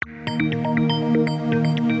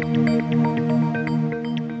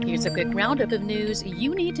quick roundup of news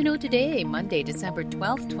you need to know today, Monday, December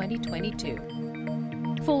 12, 2022.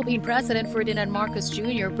 Philippine President Ferdinand Marcos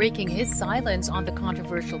Jr. breaking his silence on the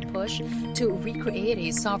controversial push to recreate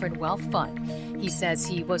a sovereign wealth fund. He says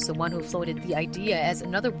he was the one who floated the idea as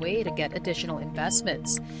another way to get additional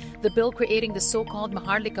investments. The bill creating the so-called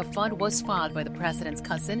Maharlika Fund was filed by the president's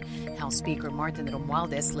cousin, House Speaker Martin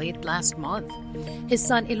Romualdez, late last month. His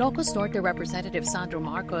son, Ilocos Norte Representative Sandro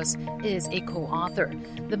Marcos, is a co-author.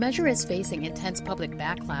 The measure is facing intense public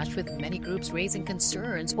backlash, with many groups raising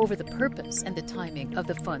concerns over the purpose and the timing of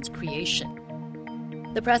the fund's creation.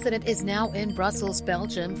 The president is now in Brussels,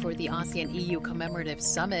 Belgium for the ASEAN-EU Commemorative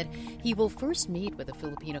Summit. He will first meet with the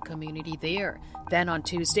Filipino community there. Then on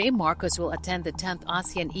Tuesday, Marcos will attend the 10th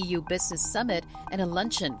ASEAN-EU Business Summit and a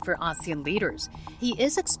luncheon for ASEAN leaders. He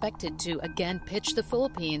is expected to again pitch the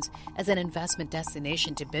Philippines as an investment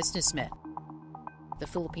destination to businessmen. The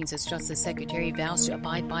Philippines' Justice Secretary vows to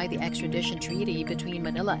abide by the extradition treaty between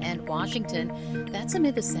Manila and Washington. That's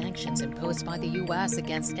amid the sanctions imposed by the U.S.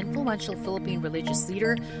 against influential Philippine religious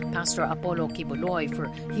leader Pastor Apollo Kibuloy for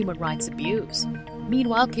human rights abuse.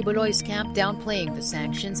 Meanwhile, Kibuloy's camp downplaying the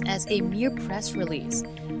sanctions as a mere press release.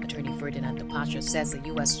 Attorney Ferdinand Topacio says the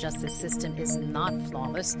U.S. justice system is not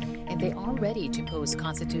flawless and they are ready to pose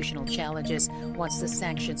constitutional challenges once the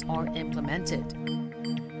sanctions are implemented.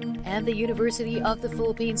 And the University of the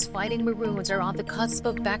Philippines Fighting Maroons are on the cusp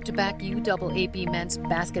of back-to-back UAAP men's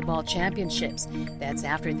basketball championships. That's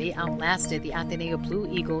after they outlasted the Ateneo Blue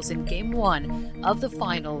Eagles in Game 1 of the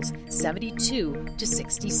finals,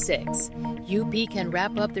 72-66. UP can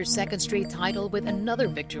wrap up their second straight title with another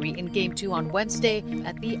victory in Game 2 on Wednesday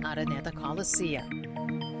at the Araneta Coliseum.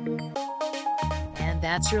 And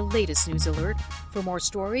that's your latest news alert. For more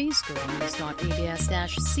stories, go to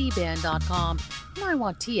news.abs-cbn.com. And I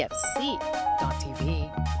want TFC.tv.